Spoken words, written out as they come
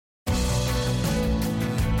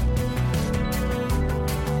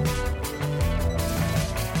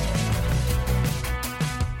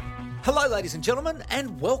Hello, ladies and gentlemen,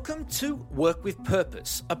 and welcome to Work with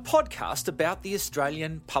Purpose, a podcast about the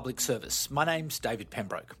Australian Public Service. My name's David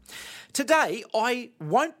Pembroke. Today, I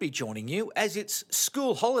won't be joining you as it's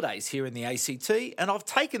school holidays here in the ACT, and I've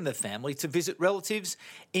taken the family to visit relatives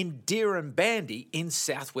in Dirranbandi in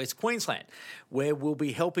southwest Queensland, where we'll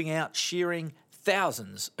be helping out shearing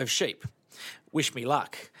thousands of sheep. Wish me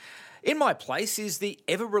luck. In my place is the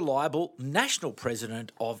ever-reliable National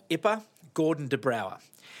President of IPA, Gordon de Brouwer.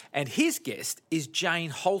 And his guest is Jane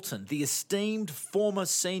Holton, the esteemed former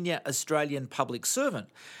senior Australian public servant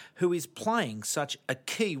who is playing such a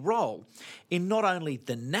key role in not only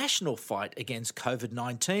the national fight against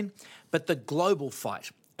COVID-19, but the global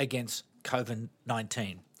fight against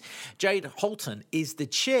COVID-19. Jane Holton is the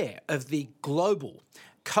chair of the Global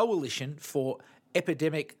Coalition for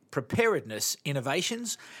Epidemic Preparedness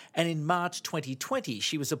Innovations, and in March 2020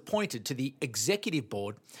 she was appointed to the Executive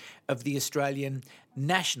Board of the Australian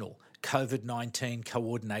National COVID-19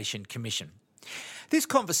 Coordination Commission. This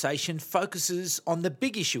conversation focuses on the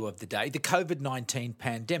big issue of the day, the COVID-19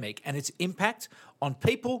 pandemic and its impact on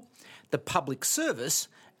people, the public service,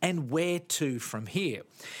 and where to from here.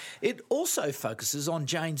 It also focuses on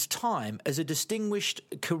Jane's time as a distinguished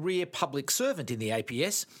career public servant in the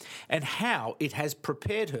APS and how it has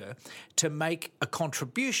prepared her to make a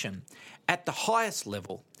contribution at the highest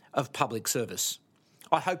level of public service.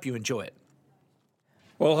 I hope you enjoy it.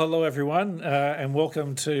 Well, hello everyone, and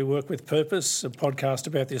welcome to Work with Purpose, a podcast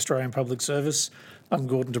about the Australian Public Service. I'm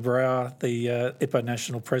Gordon de Brouwer, the IPA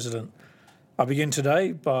National President. I begin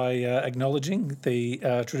today by acknowledging the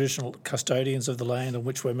traditional custodians of the land on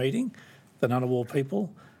which we're meeting, the Ngunnawal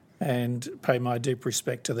people, and pay my deep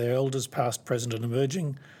respect to their elders, past, present and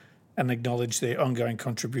emerging, and acknowledge their ongoing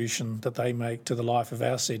contribution that they make to the life of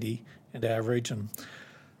our city and our region.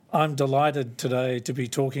 I'm delighted today to be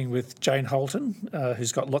talking with Jane Holton,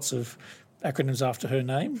 who's got lots of acronyms after her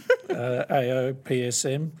name, AO,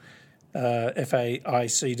 PSM,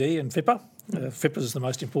 FAICD and FIPA. FIPA is the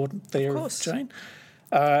most important there, Jane,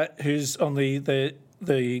 who's on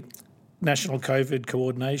the National COVID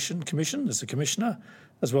Coordination Commission as a commissioner,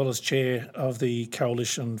 as well as chair of the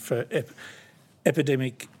Coalition for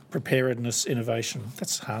Epidemic Preparedness Innovation.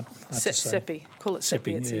 That's hard to say. CEPI. Call it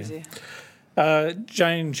CEPI, it's easier.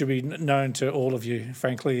 Jane should be known to all of you,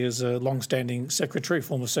 frankly, as a long-standing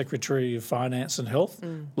former Secretary of Finance and Health,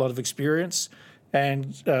 a lot of experience.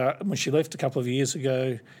 And when she left a couple of years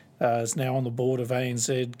ago, is now on the board of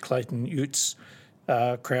ANZ, Clayton Utz,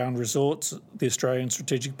 Crown Resorts, the Australian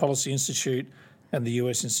Strategic Policy Institute, and the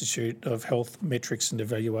US Institute of Health Metrics and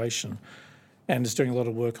Evaluation, and is doing a lot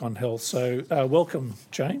of work on health. So welcome,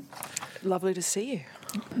 Jane. Lovely to see you.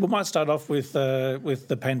 We might start off with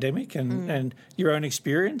the pandemic and your own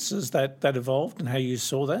experiences that evolved and how you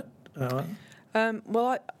saw that.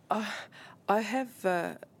 Well, I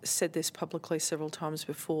have said this publicly several times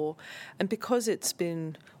before, and because it's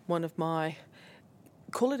been one of my,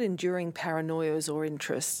 call it enduring paranoias or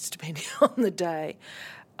interests, depending on the day,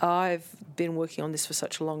 I've been working on this for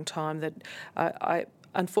such a long time that I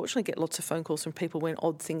unfortunately get lots of phone calls from people when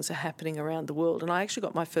odd things are happening around the world. And I actually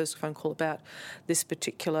got my first phone call about this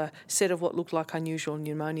particular set of what looked like unusual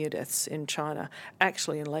pneumonia deaths in China,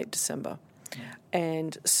 actually in late December.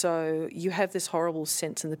 And so you have this horrible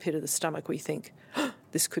sense in the pit of the stomach where you think, oh,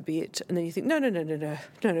 this could be it. And then you think,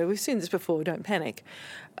 no, we've seen this before, don't panic.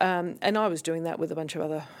 And I was doing that with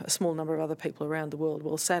a small number of other people around the world.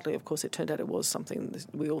 Well, sadly, of course, it turned out it was something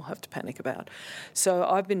that we all have to panic about. So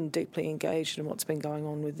I've been deeply engaged in what's been going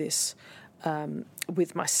on with this,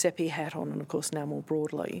 with my CEPI hat on, and of course now more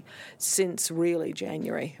broadly, since really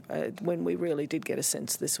January, when we really did get a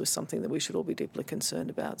sense this was something that we should all be deeply concerned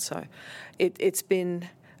about. So it's been,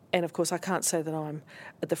 and of course I can't say that I'm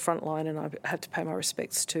at the front line, and I have to pay my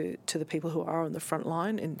respects to the people who are on the front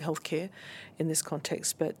line in healthcare in this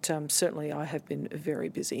context, but certainly I have been very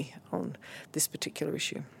busy on this particular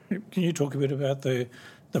issue. Can you talk a bit about the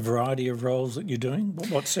variety of roles that you're doing,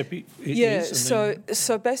 what CEPI is? Yeah,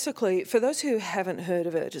 so basically, for those who haven't heard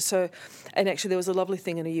of it, and actually there was a lovely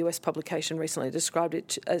thing in a US publication recently that described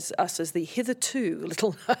it as us as the hitherto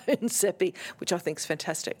little-known CEPI, which I think is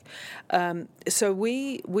fantastic. So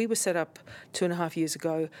we were set up 2.5 years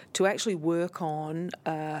ago to actually work on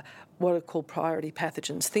what are called priority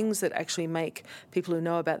pathogens, things that actually make people who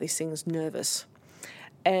know about these things nervous.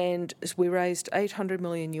 And we raised $800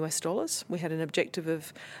 million US. We had an objective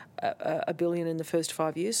of $1 billion in the first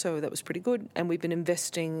 5 years, so that was pretty good. And we've been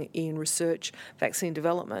investing in research, vaccine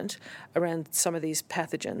development around some of these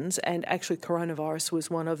pathogens. And actually, coronavirus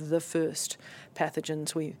was one of the first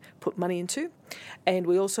pathogens we put money into. And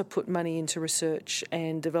we also put money into research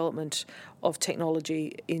and development of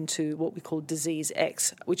technology into what we call Disease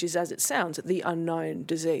X, which is, as it sounds, the unknown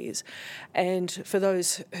disease. And for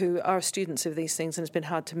those who are students of these things, and it's been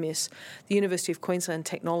hard to miss, the University of Queensland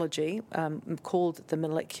technology, called the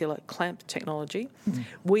molecular clamp technology,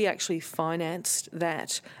 we actually financed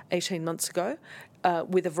that 18 months ago.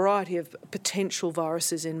 With a variety of potential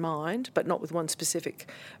viruses in mind, but not with one specific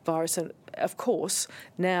virus. And of course,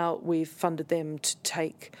 now we've funded them to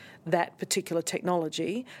take that particular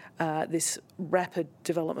technology, this rapid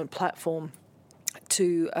development platform,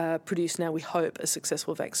 to produce now, we hope, a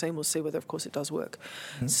successful vaccine. We'll see whether, of course, it does work.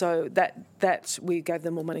 So that we gave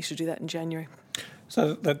them more money to do that in January.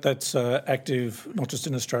 So that's active not just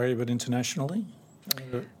in Australia but internationally?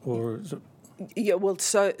 Or is it? Yeah, well,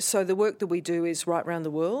 so the work that we do is right around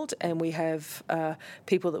the world, and we have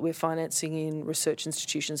people that we're financing in research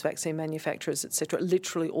institutions, vaccine manufacturers, etc.,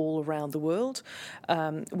 literally all around the world.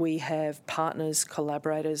 We have partners,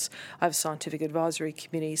 collaborators. I have a scientific advisory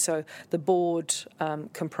committee, so the board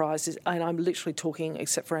comprises, and I'm literally talking,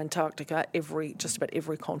 except for Antarctica, just about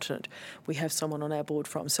every continent we have someone on our board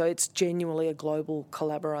from. So it's genuinely a global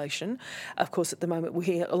collaboration. Of course, at the moment,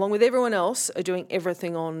 we, along with everyone else, are doing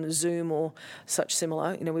everything on Zoom or such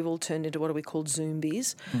similar. We've all turned into what are we called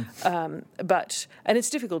Zoombies. And it's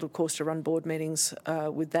difficult, of course, to run board meetings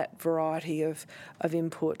with that variety of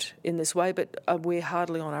input in this way, but we're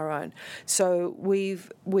hardly on our own. So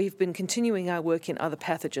we've been continuing our work in other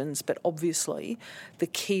pathogens, but obviously the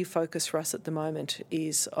key focus for us at the moment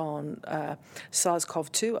is on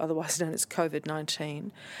SARS-CoV-2, otherwise known as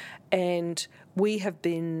COVID-19. And we have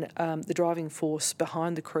been the driving force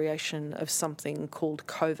behind the creation of something called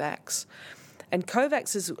COVAX. And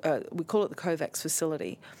COVAX is, we call it the COVAX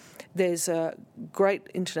facility. There's a great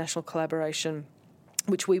international collaboration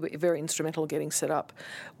which we were very instrumental in getting set up,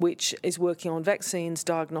 which is working on vaccines,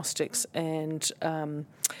 diagnostics and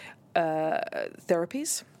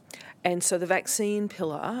therapies. And so the vaccine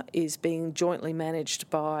pillar is being jointly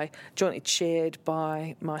chaired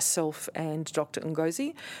by myself and Dr.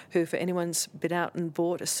 Ngozi, who, for anyone's been out and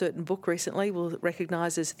bought a certain book recently, will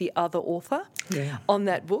recognise as the other author on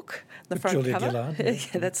that book, the front Julia cover. Gillard,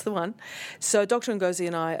 Yeah, that's the one. So Dr. Ngozi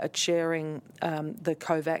and I are chairing the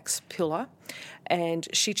COVAX pillar, and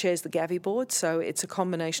she chairs the Gavi board, so it's a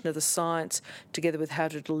combination of the science together with how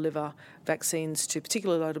to deliver vaccines to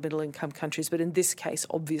particularly low to middle income countries, but in this case,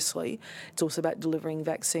 obviously, it's also about delivering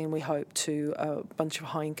vaccine, we hope, to a bunch of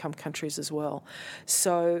high income countries as well.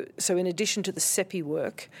 So in addition to the CEPI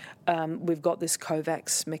work, we've got this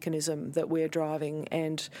COVAX mechanism that we're driving,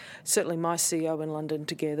 and certainly my CEO in London,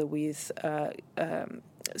 together with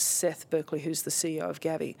Seth Berkley, who's the CEO of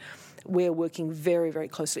Gavi, we're working very, very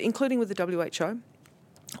closely, including with the WHO,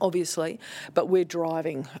 obviously, but we're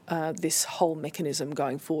driving this whole mechanism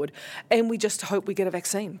going forward, and we just hope we get a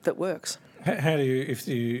vaccine that works. How do you, if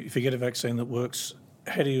you get a vaccine that works,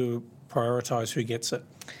 how do you prioritise who gets it?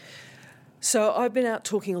 So I've been out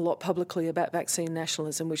talking a lot publicly about vaccine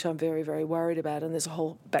nationalism, which I'm very, very worried about, and there's a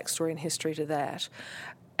whole backstory and history to that.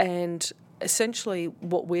 And essentially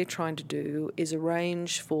what we're trying to do is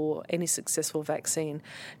arrange for any successful vaccine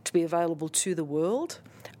to be available to the world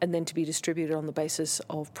and then to be distributed on the basis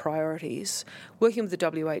of priorities. Working with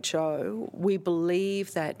the WHO, we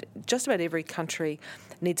believe that just about every country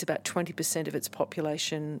needs about 20% of its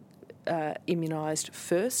population immunised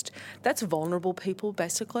first. That's vulnerable people,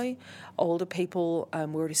 basically. Older people,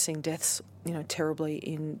 we're already seeing deaths, terribly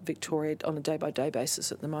in Victoria on a day-by-day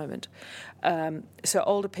basis at the moment. So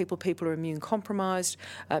older people who are immune compromised,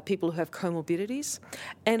 people who have comorbidities,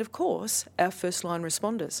 and of course our first-line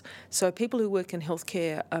responders. So people who work in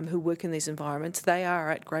healthcare, who work in these environments, they are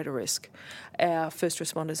at greater risk. Our first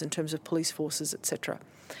responders in terms of police forces, etc.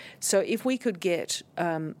 So if we could get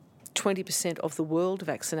 20% of the world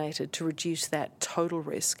vaccinated to reduce that total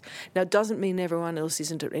risk. Now, it doesn't mean everyone else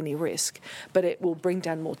isn't at any risk, but it will bring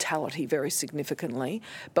down mortality very significantly.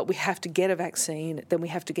 But we have to get a vaccine, then we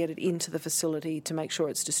have to get it into the facility to make sure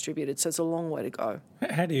it's distributed. So it's a long way to go.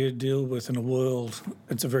 How do you deal with, in a world,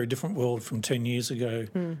 it's a very different world from 10 years ago,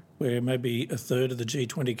 where maybe a third of the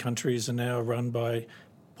G20 countries are now run by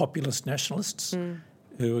populist nationalists?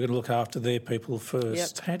 Who are going to look after their people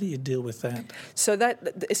first. Yep. How do you deal with that? So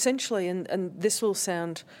that essentially, and this will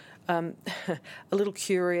sound a little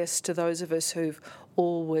curious to those of us who've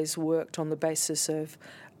always worked on the basis of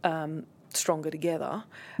stronger together.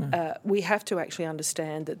 We have to actually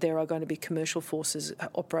understand that there are going to be commercial forces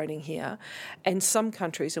operating here. And some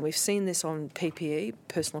countries, and we've seen this on PPE,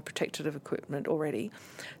 personal protective equipment already,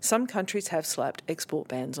 some countries have slapped export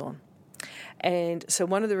bans on. And so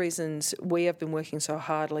one of the reasons we have been working so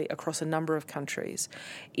hardly across a number of countries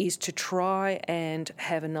is to try and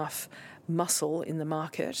have enough muscle in the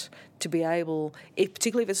market to be able,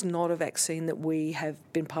 particularly if it's not a vaccine that we have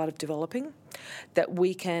been part of developing, that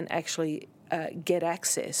we can actually get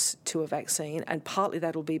access to a vaccine, and partly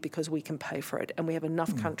that'll be because we can pay for it and we have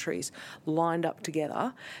enough countries lined up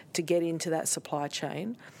together to get into that supply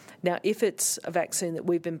chain. Now, if it's a vaccine that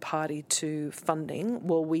we've been party to funding,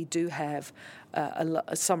 well, we do have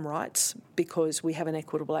some rights because we have an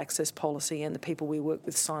equitable access policy and the people we work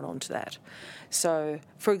with sign on to that. So,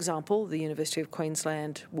 for example, the University of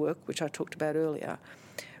Queensland work, which I talked about earlier,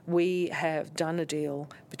 we have done a deal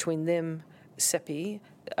between them, CEPI,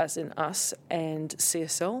 as in us, and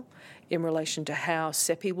CSL in relation to how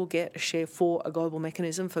CEPI will get a share for a global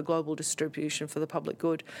mechanism for global distribution for the public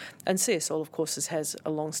good. And CSL, of course, has a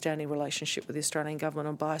long-standing relationship with the Australian government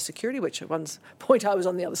on biosecurity, which at one point I was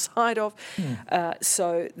on the other side of.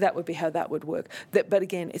 So that would be how that would work. But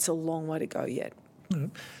again, it's a long way to go yet.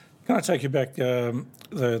 Can I take you back?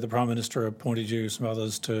 The Prime Minister appointed you, some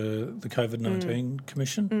others, to the COVID-19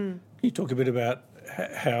 Commission. Can you talk a bit about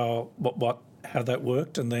how that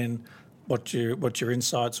worked, and then what your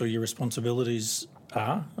insights or your responsibilities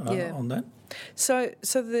are on that? So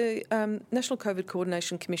the National COVID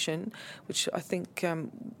Coordination Commission, which I think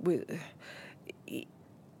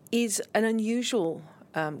is an unusual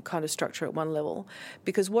kind of structure at one level,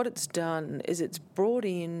 because what it's done is it's brought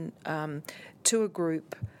in to a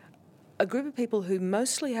group of people who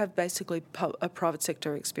mostly have basically a private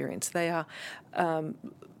sector experience. They are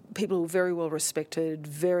people who are very well respected,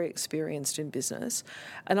 very experienced in business.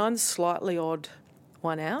 And I'm the slightly odd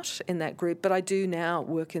one out in that group, but I do now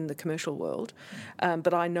work in the commercial world.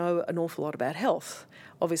 But I know an awful lot about health,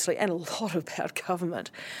 obviously, and a lot about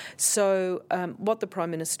government. So what the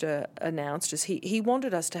Prime Minister announced is he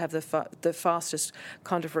wanted us to have the fastest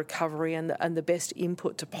kind of recovery and the best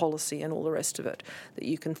input to policy and all the rest of it that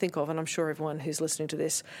you can think of. And I'm sure everyone who's listening to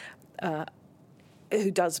this who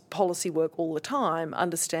does policy work all the time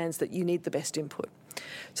understands that you need the best input.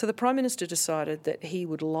 So the Prime Minister decided that he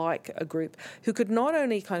would like a group who could not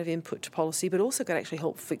only kind of input to policy but also could actually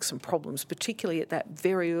help fix some problems, particularly at that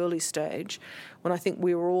very early stage when I think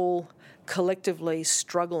we were all collectively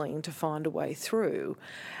struggling to find a way through.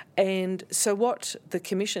 And so what the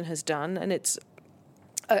Commission has done, and it's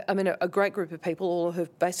a great group of people, all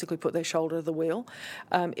have basically put their shoulder to the wheel.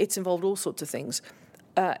 It's involved all sorts of things.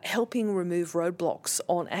 Helping remove roadblocks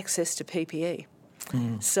on access to PPE.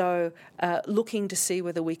 So looking to see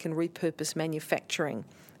whether we can repurpose manufacturing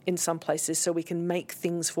in some places so we can make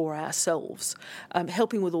things for ourselves,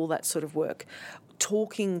 helping with all that sort of work,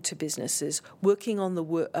 talking to businesses, working on the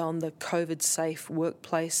COVID-safe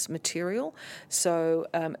workplace material, so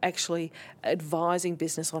actually advising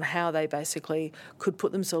business on how they basically could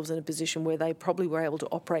put themselves in a position where they probably were able to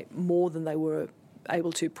operate more than they were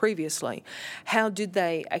able to previously. How did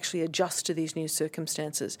they actually adjust to these new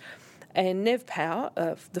circumstances? And Nev Power,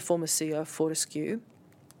 the former CEO of Fortescue,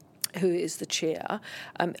 who is the chair,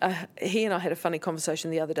 he and I had a funny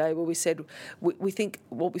conversation the other day where we said we think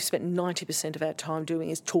what we've spent 90% of our time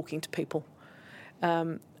doing is talking to people.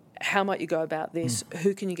 How might you go about this?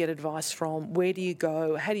 Who can you get advice from? Where do you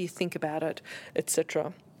go? How do you think about it,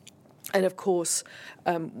 etc.? And of course,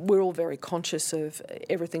 we're all very conscious of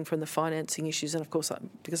everything from the financing issues, and of course,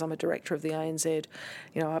 because I'm a director of the ANZ,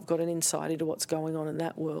 I've got an insight into what's going on in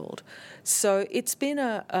that world. So it's been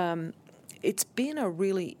a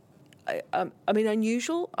really,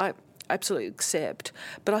 unusual. I absolutely accept,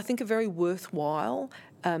 but I think a very worthwhile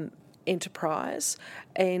enterprise.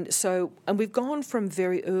 And we've gone from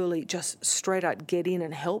very early, just straight out get in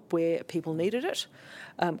and help where people needed it,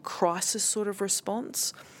 crisis sort of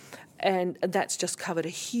response. And that's just covered a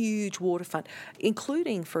huge waterfront,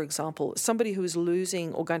 including, for example, somebody who is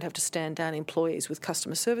losing or going to have to stand down employees with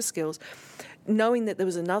customer service skills, knowing that there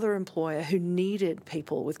was another employer who needed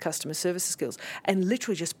people with customer service skills, and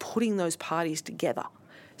literally just putting those parties together.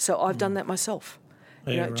 So I've done that myself.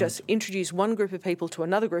 Just introduce one group of people to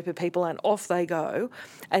another group of people and off they go.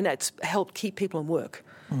 And that's helped keep people in work,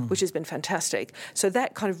 which has been fantastic. So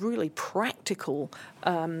that kind of really practical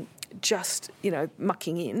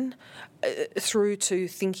mucking in through to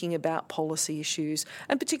thinking about policy issues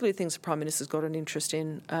and particularly things the Prime Minister's got an interest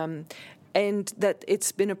in, and that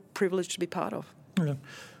it's been a privilege to be part of. Yeah.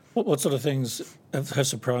 What sort of things have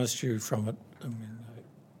surprised you from it?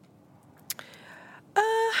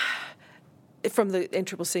 From the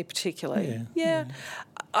NCCC particularly. Yeah.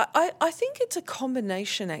 I think it's a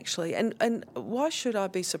combination, actually. And why should I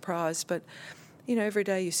be surprised? But, every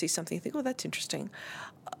day you see something, you think, oh, that's interesting.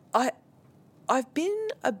 I've been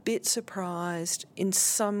a bit surprised in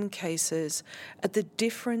some cases at the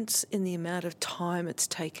difference in the amount of time it's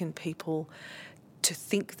taken people to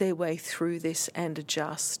think their way through this and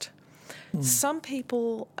adjust. Some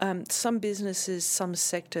people, some businesses, some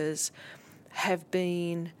sectors have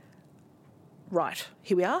been, right,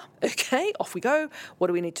 here we are, okay, off we go, what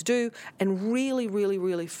do we need to do? And really, really,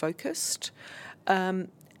 really focused.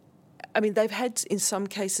 They've had, in some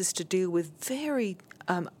cases, to deal with very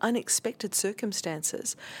unexpected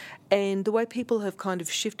circumstances. And the way people have kind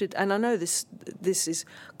of shifted, and I know this is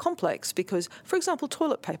complex because, for example,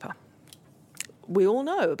 toilet paper. We all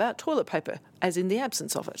know about toilet paper, as in the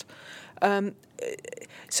absence of it.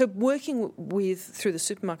 So working through the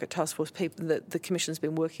Supermarket Task Force, the Commission's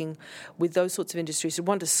been working with those sorts of industries,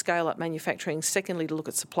 one, to scale up manufacturing, secondly, to look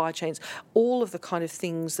at supply chains, all of the kind of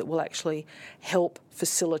things that will actually help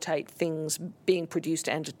facilitate things being produced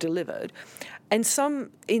and delivered. And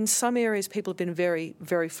in some areas, people have been very,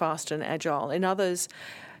 very fast and agile. In others,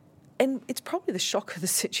 and it's probably the shock of the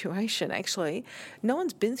situation, actually. No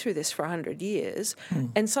one's been through this for 100 years,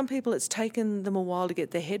 and some people, it's taken them a while to get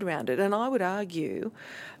their head around it. And I would argue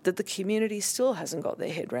that the community still hasn't got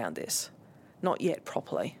their head around this, not yet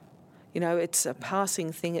properly. It's a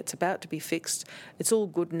passing thing. It's about to be fixed. It's all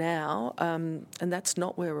good now, and that's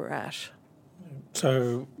not where we're at.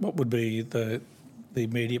 So what would be the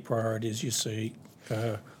immediate priorities you see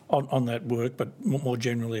on that work, but more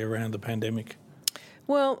generally around the pandemic?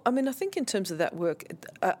 Well, I think in terms of that work,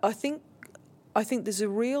 I think there's a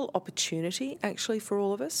real opportunity actually for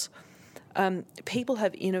all of us. People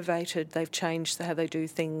have innovated, they've changed how they do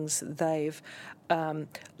things, they've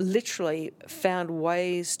literally found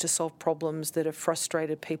ways to solve problems that have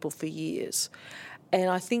frustrated people for years. And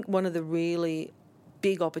I think one of the really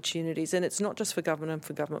big opportunities, and it's not just for government and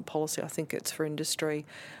for government policy, I think it's for industry,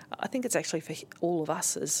 I think it's actually for all of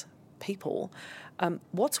us as people.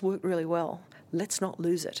 What's worked really well? Let's not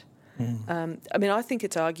lose it. I think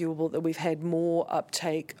it's arguable that we've had more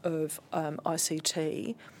uptake of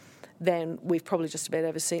ICT than we've probably just about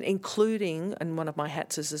ever seen, including, and one of my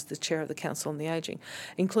hats is as the chair of the Council on the Ageing,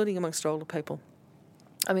 including amongst older people.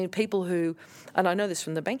 People who, and I know this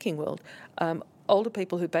from the banking world, older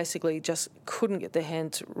people who basically just couldn't get their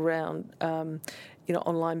hands around,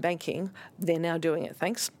 online banking, they're now doing it,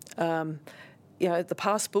 thanks. The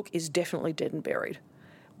passbook is definitely dead and buried,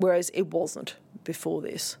 whereas it wasn't before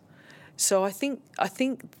this. So I think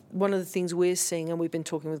one of the things we're seeing, and we've been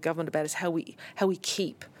talking with government about, is how we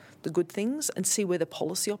keep the good things and see where the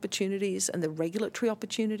policy opportunities and the regulatory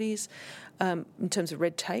opportunities in terms of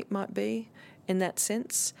red tape might be in that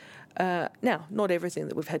sense. Now, not everything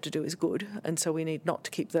that we've had to do is good, and so we need not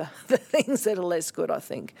to keep the things that are less good, I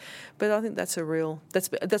think. But I think that's a real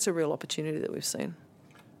opportunity that we've seen.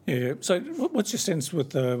 Yeah. So, what's your sense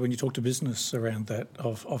with when you talk to business around that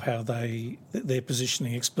of how they're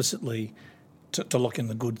positioning explicitly to lock in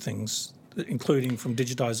the good things, including from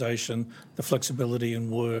digitisation, the flexibility in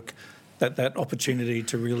work, that opportunity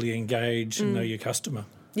to really engage and know your customer?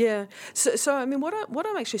 Yeah. So what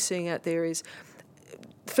I'm actually seeing out there is,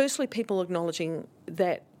 firstly, people acknowledging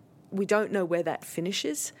that we don't know where that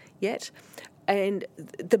finishes yet, and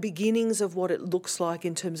the beginnings of what it looks like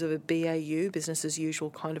in terms of a BAU, business as usual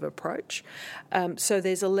kind of approach. So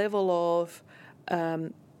there's a level of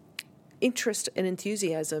interest and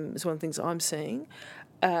enthusiasm is one of the things I'm seeing.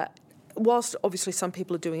 Whilst obviously some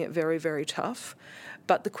people are doing it very, very tough,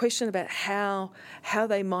 but the question about how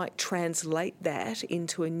they might translate that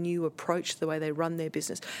into a new approach to the way they run their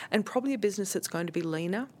business, and probably a business that's going to be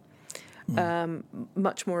leaner,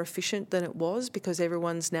 much more efficient than it was, because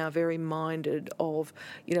everyone's now very minded of,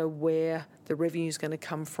 where the revenue is going to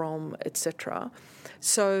come from, etc.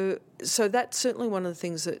 So that's certainly one of the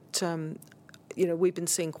things that we've been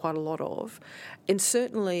seeing quite a lot of. And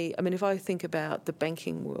certainly, if I think about the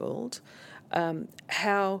banking world,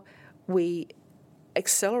 how we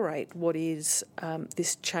accelerate what is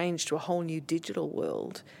this change to a whole new digital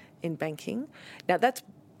world in banking. Now, that's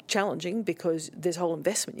challenging because there's a whole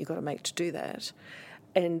investment you've got to make to do that.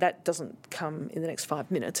 And that doesn't come in the next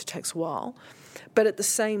 5 minutes. It takes a while. But at the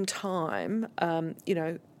same time,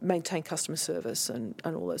 maintain customer service and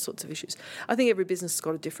all those sorts of issues. I think every business has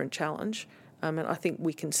got a different challenge. And I think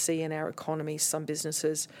we can see in our economy some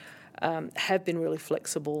businesses have been really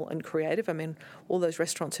flexible and creative. All those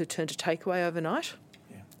restaurants who turned to takeaway overnight,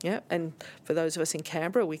 Yeah, and for those of us in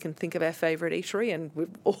Canberra, we can think of our favourite eatery, and we've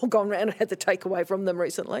all gone round and had the takeaway from them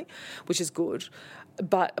recently, which is good.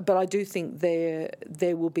 But I do think there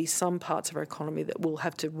will be some parts of our economy that will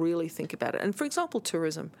have to really think about it. And for example,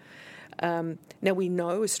 tourism. Now we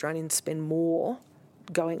know Australians spend more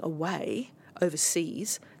going away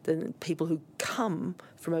overseas than people who come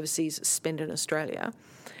from overseas spend in Australia.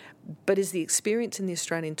 But is the experience in the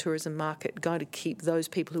Australian tourism market going to keep those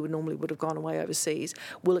people who normally would have gone away overseas,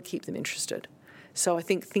 will it keep them interested? So I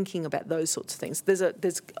think thinking about those sorts of things, there's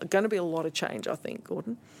going to be a lot of change, I think,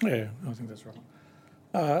 Gordon. Yeah, I think that's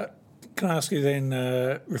right. Can I ask you then,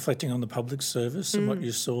 reflecting on the public service and what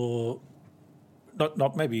you saw,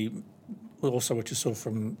 not maybe also what you saw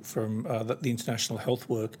from the international health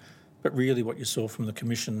work, but really what you saw from the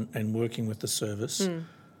Commission and working with the service.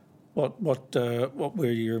 What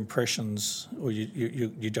were your impressions or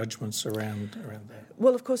your judgments around that?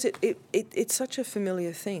 Well, of course, it's such a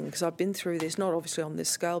familiar thing because I've been through this, not obviously on this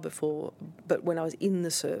scale before, but when I was in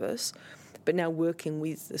the service, but now working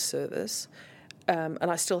with the service. And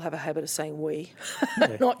I still have a habit of saying we,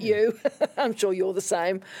 not you. I'm sure you're the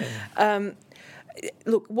same. Yeah.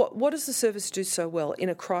 Look, what does the service do so well? In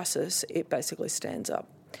a crisis, it basically stands up.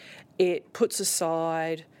 It puts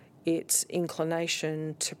aside its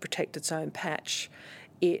inclination to protect its own patch.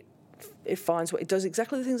 It finds it does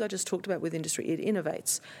exactly the things I just talked about with industry. It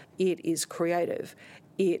innovates. It is creative.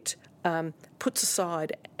 It puts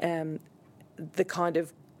aside the kind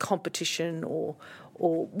of competition or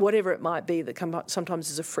whatever it might be that sometimes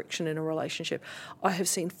is a friction in a relationship. I have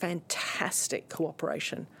seen fantastic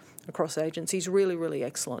cooperation across agencies, really, really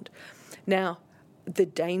excellent. Now, the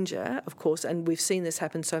danger, of course, and we've seen this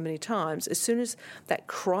happen so many times, as soon as that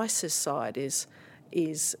crisis side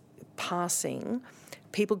is passing,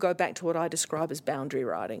 people go back to what I describe as boundary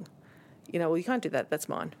riding. Well, you can't do that, that's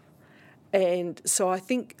mine. And so I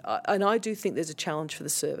do think there's a challenge for the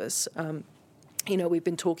service. We've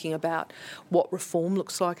been talking about what reform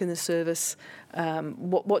looks like in the service,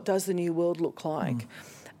 what does the new world look like.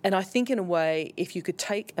 And I think in a way, if you could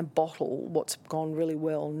take and bottle what's gone really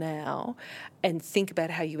well now and think about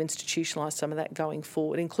how you institutionalise some of that going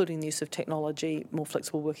forward, including the use of technology, more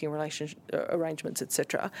flexible working arrangements,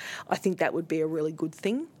 etc., I think that would be a really good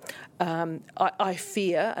thing. I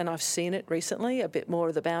fear, and I've seen it recently, a bit more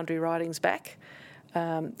of the boundary riding's back.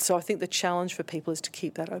 So I think the challenge for people is to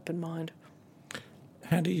keep that open mind.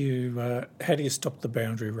 How do you stop the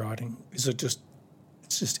boundary riding? Is it it's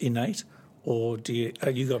just innate? Or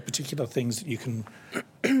have you got particular things that you can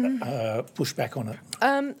push back on it?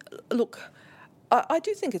 Look, I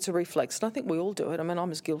do think it's a reflex, and I think we all do it. I mean, I'm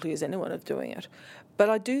as guilty as anyone of doing it. But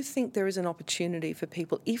I do think there is an opportunity for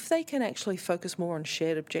people, if they can actually focus more on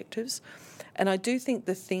shared objectives. And I do think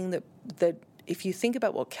the thing that if you think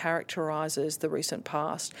about what characterises the recent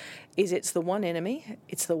past, is it's the one enemy,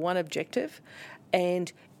 it's the one objective.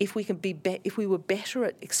 And if we can if we were better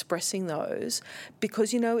at expressing those,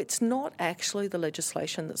 because it's not actually the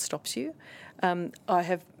legislation that stops you. I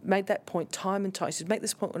have made that point time and time. I used to make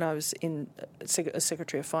this point when I was as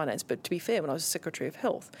Secretary of Finance, but to be fair, when I was Secretary of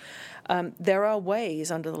Health, there are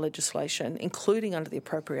ways under the legislation, including under the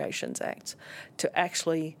Appropriations Act, to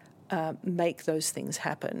actually make those things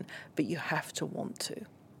happen. But you have to want to.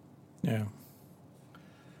 Yeah.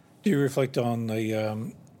 Do you reflect on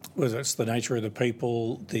whether it's the nature of the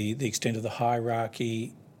people, the extent of the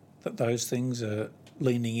hierarchy, that those things are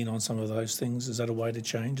leaning in on some of those things? Is that a way to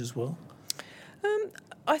change as well?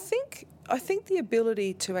 I think the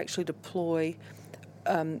ability to actually deploy,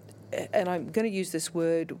 and I'm going to use this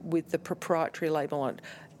word with the proprietary label on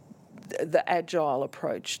it, the agile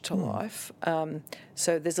approach to life.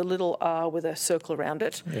 So there's a little R with a circle around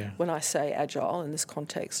it when I say agile in this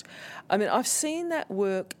context. I mean, I've seen that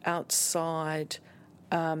work outside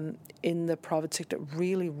in the private sector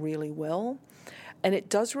really, really well. And it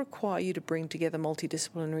does require you to bring together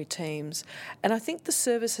multidisciplinary teams. And I think the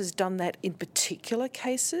service has done that in particular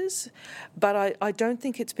cases, but I don't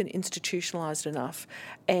think it's been institutionalised enough.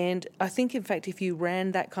 And I think, in fact, if you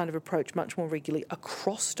ran that kind of approach much more regularly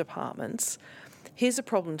across departments, here's a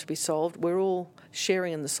problem to be solved. We're all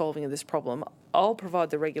sharing in the solving of this problem. I'll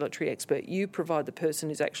provide the regulatory expert. You provide the person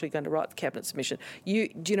who's actually going to write the cabinet submission. Do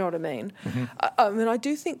you know what I mean? Mm-hmm. I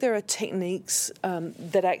do think there are techniques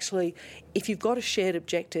that actually, if you've got a shared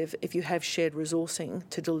objective, if you have shared resourcing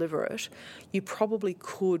to deliver it, you probably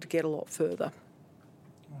could get a lot further.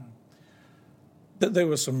 There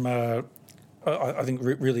were some, I think,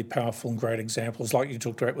 really powerful and great examples, like you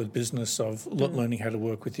talked about with business, of learning how to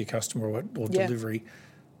work with your customer or delivery.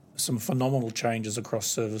 Some phenomenal changes across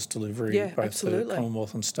service delivery, both absolutely. The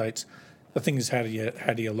Commonwealth and states. The thing is, how do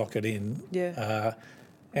you lock it in? Yeah.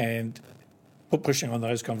 and pushing on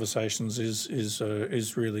those conversations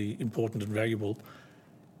is really important and valuable.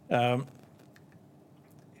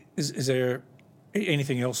 Is there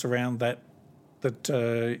anything else around that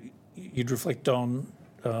you'd reflect on?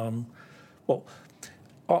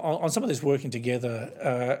 On some of this working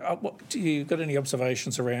together, do you got any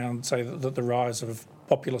observations around, say, the rise of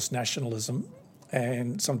populist nationalism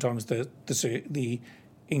and sometimes the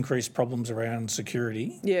increased problems around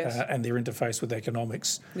security and their interface with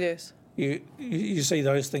economics? Yes. You see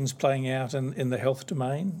those things playing out in the health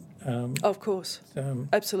domain? Of course,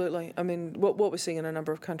 absolutely. I mean, what we're seeing in a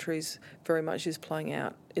number of countries very much is playing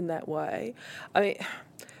out in that way. I mean,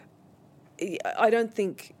 I don't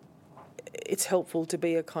think it's helpful to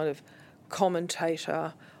be a kind of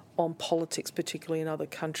commentator on politics, particularly in other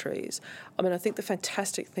countries. I mean, I think the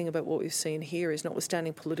fantastic thing about what we've seen here is,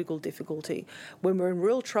 notwithstanding political difficulty, when we're in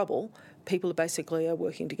real trouble, people basically are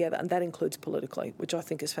working together, and that includes politically, which I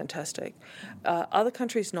think is fantastic. Other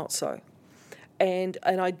countries, not so. And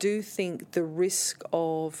I do think the risk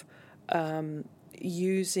of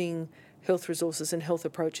using health resources and health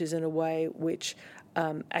approaches in a way which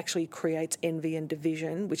actually creates envy and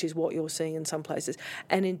division, which is what you're seeing in some places,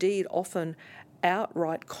 and indeed often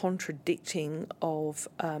outright contradicting of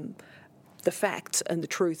the facts and the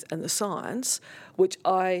truth and the science, which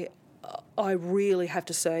I really have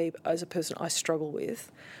to say, as a person, I struggle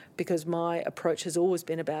with, because my approach has always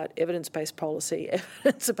been about evidence-based policy,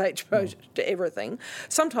 evidence-based approach to everything,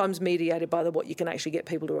 sometimes mediated by what you can actually get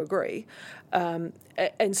people to agree. And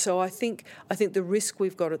so I think the risk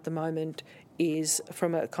we've got at the moment is,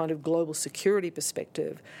 from a kind of global security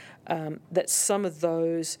perspective, that some of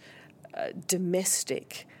those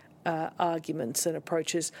domestic arguments and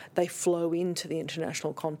approaches, they flow into the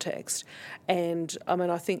international context. And I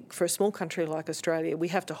mean, I think for a small country like Australia, we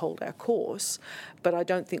have to hold our course, but I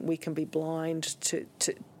don't think we can be blind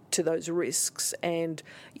to those risks and,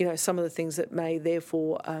 you know, some of the things that may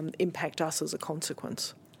therefore impact us as a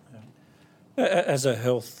consequence. As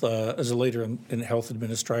a leader in health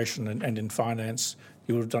administration and in finance,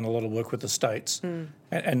 you would have done a lot of work with the states,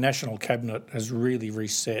 and National Cabinet has really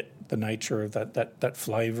reset the nature of that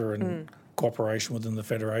flavour and cooperation within the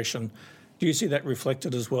Federation. Do you see that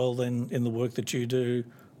reflected as well then in the work that you do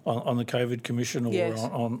on the COVID Commission or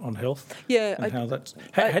on health? Yeah. And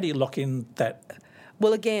how do you lock in that?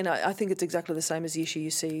 Well, again, I think it's exactly the same as the issue you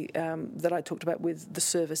see that I talked about with the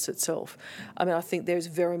service itself. I mean, I think there's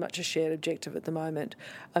very much a shared objective at the moment.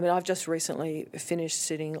 I mean, I've just recently finished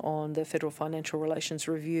sitting on the Federal Financial Relations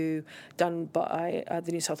Review done by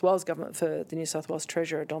the New South Wales Government for the New South Wales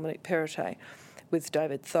Treasurer, Dominic Perrottet, with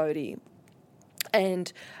David Thodey.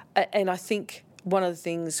 And I think one of the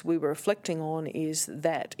things we were reflecting on is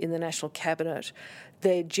that in the National Cabinet,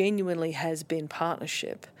 there genuinely has been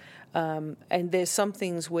partnership. And there's some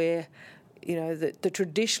things where, you know, the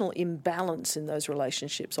traditional imbalance in those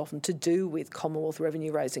relationships, often to do with Commonwealth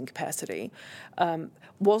revenue raising capacity,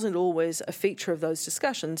 wasn't always a feature of those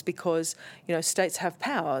discussions because, you know, states have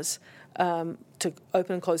powers to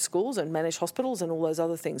open and close schools and manage hospitals and all those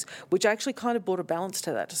other things, which actually kind of brought a balance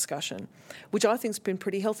to that discussion, which I think has been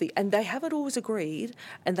pretty healthy. And they haven't always agreed,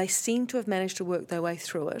 and they seem to have managed to work their way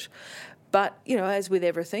through it. But, you know, as with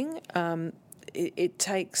everything, it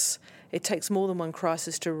takes more than one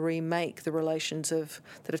crisis to remake the relations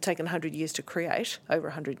that have taken 100 years to create, over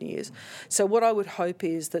 100 years. So what I would hope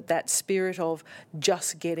is that spirit of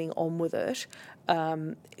just getting on with it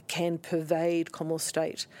can pervade Commonwealth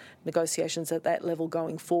state negotiations at that level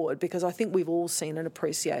going forward, because I think we've all seen and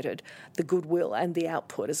appreciated the goodwill and the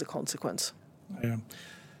output as a consequence. Yeah.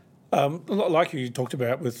 Like you talked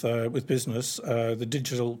about with business, the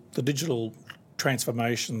digital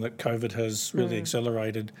transformation that COVID has really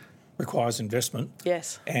accelerated requires investment.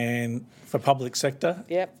 Yes. And for public sector,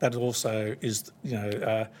 yep, that also is, you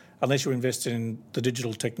know, unless you invest in the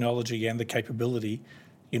digital technology and the capability,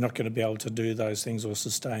 you're not going to be able to do those things or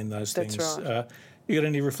sustain those things. That's right. You got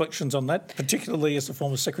any reflections on that, particularly as a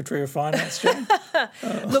former Secretary of Finance, Jane?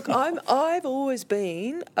 Look, I've always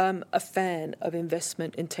been a fan of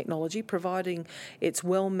investment in technology, providing it's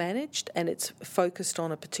well managed and it's focused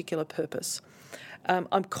on a particular purpose.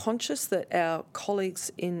 I'm conscious that our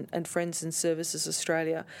colleagues and friends in Services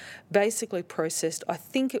Australia basically processed, I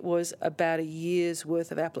think it was about a year's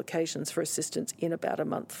worth of applications for assistance in about a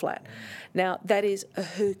month flat. Now, that is a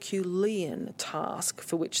Herculean task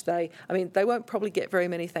for which they won't probably get very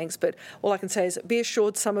many thanks, but all I can say is be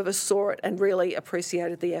assured some of us saw it and really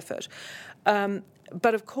appreciated the effort.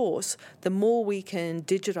 But of course, the more we can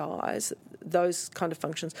digitise those kind of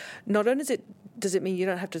functions, not only does it mean you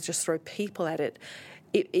don't have to just throw people at it,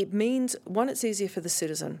 it means, one, it's easier for the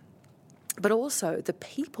citizen, but also the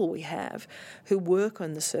people we have who work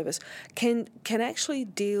on the service can actually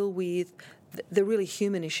deal with the really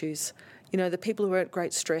human issues. You know, the people who are at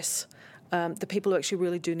great stress, the people who actually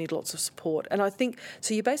really do need lots of support. And I think,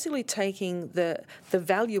 so you're basically taking the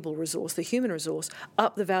valuable resource, the human resource,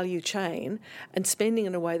 up the value chain and spending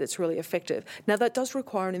in a way that's really effective. Now, that does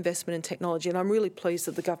require an investment in technology, and I'm really pleased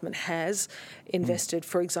that the government has invested,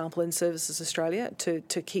 for example, in Services Australia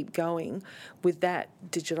to keep going with that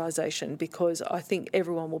digitisation, because I think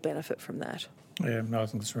everyone will benefit from that. Yeah, no, I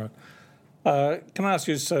think that's right. Can I ask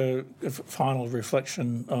you a final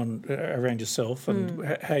reflection on around yourself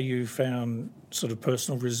and how you found sort of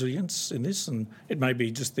personal resilience in this? And it may be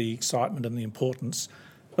just the excitement and the importance,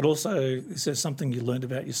 but also is there something you learned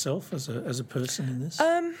about yourself as a person in this?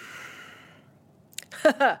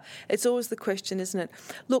 It's always the question, isn't it?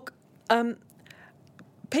 Look,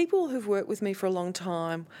 people who've worked with me for a long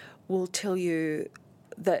time will tell you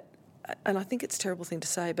that, and I think it's a terrible thing to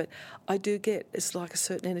say, but I do get, it's like a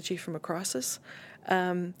certain energy from a crisis.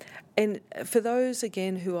 And for those,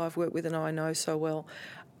 again, who I've worked with and I know so well,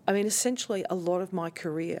 I mean, essentially a lot of my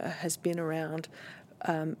career has been around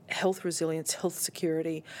health resilience, health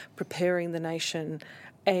security, preparing the nation.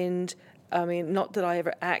 And I mean, not that I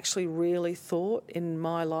ever actually really thought in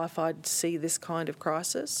my life I'd see this kind of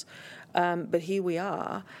crisis, but here we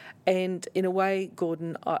are. And in a way,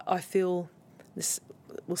 Gordon, I feel, this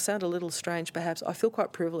will sound a little strange perhaps, I feel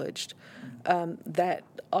quite privileged that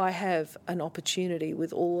I have an opportunity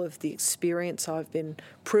with all of the experience I've been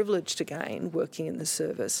privileged to gain working in the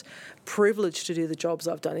service, privileged to do the jobs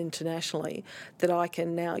I've done internationally, that I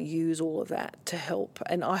can now use all of that to help.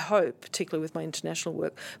 And I hope, particularly with my international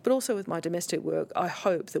work, but also with my domestic work, I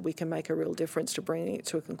hope that we can make a real difference to bringing it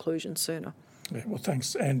to a conclusion sooner. Yeah, well,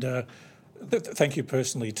 thanks. And thank you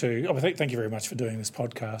personally too. Thank you very much for doing this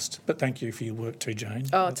podcast, but thank you for your work too, Jane.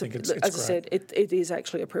 I think it's as great. I said, it is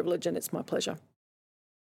actually a privilege and it's my pleasure.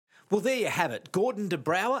 Well, there you have it. Gordon de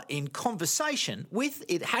Brouwer in conversation with,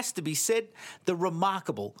 it has to be said, the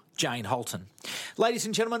remarkable Jane Holton. Ladies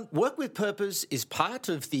and gentlemen, Work with Purpose is part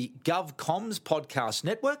of the GovComms podcast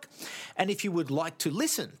network. And if you would like to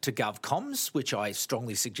listen to GovComms, which I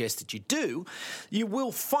strongly suggest that you do, you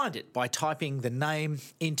will find it by typing the name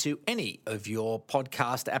into any of your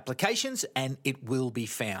podcast applications and it will be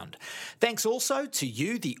found. Thanks also to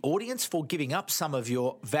you, the audience, for giving up some of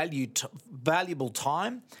your valuable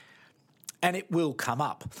time, and it will come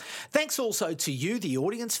up. Thanks also to you, the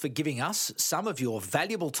audience, for giving us some of your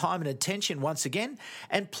valuable time and attention once again.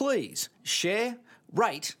 And please share,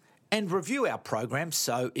 rate, and review our program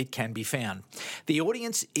so it can be found. The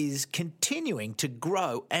audience is continuing to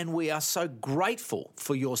grow and we are so grateful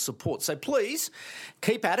for your support. So please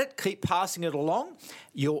keep at it, keep passing it along.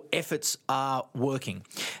 Your efforts are working.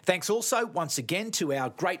 Thanks also once again to our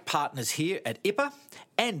great partners here at IPA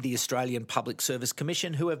and the Australian Public Service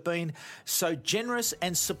Commission, who have been so generous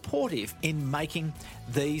and supportive in making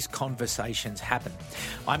these conversations happen.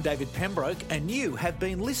 I'm David Pembroke and you have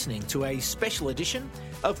been listening to a special edition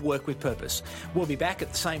of Work with Purpose. We'll be back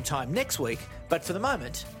at the same time next week, but for the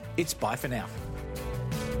moment, it's bye for now.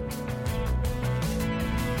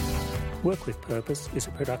 Work with Purpose is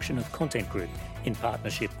a production of Content Group in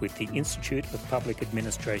partnership with the Institute of Public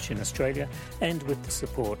Administration Australia and with the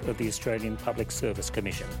support of the Australian Public Service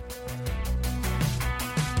Commission.